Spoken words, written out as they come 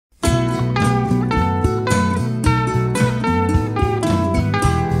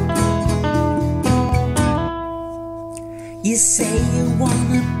Say you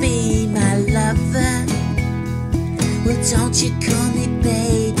wanna be my lover, well don't you call me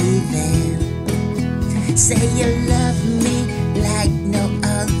baby then. Say you love me like no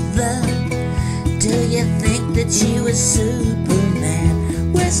other, do you think that you are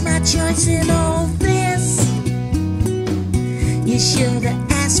Superman? Where's my choice in all this? You should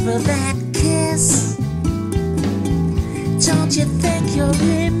have asked for that kiss. Don't you think you're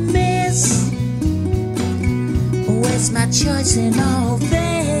remiss? Where's my choice in all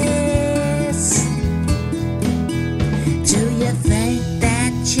this? Do you think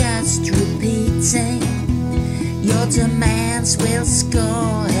that just repeating your demands will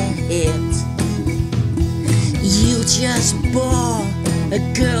score a hit? You just bore a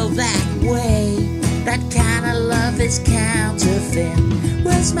girl that way. That kind of love is counterfeit.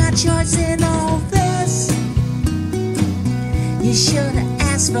 Where's my choice in all this? You should have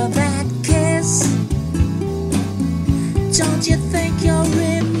asked for that kiss. Don't you think you're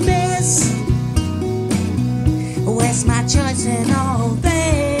remiss? Where's my choice in all this?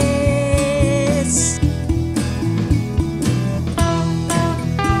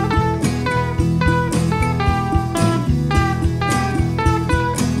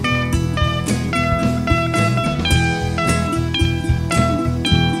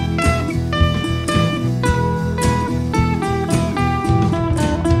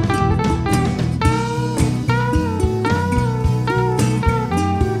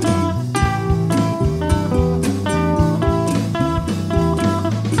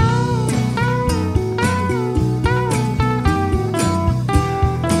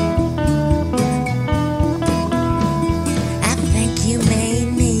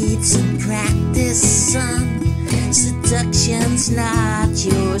 Seduction's not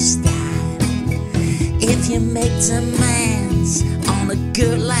your style. If you make demands on a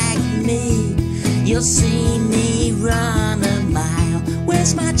girl like me, you'll see me run a mile.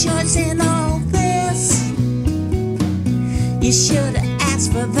 Where's my choice in all this? You should have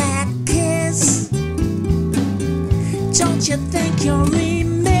asked for that kiss. Don't you think you're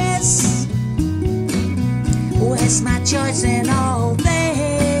remiss? Where's my choice in all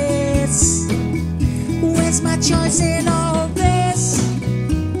this? Where's my choice in all this?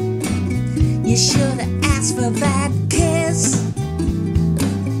 You should have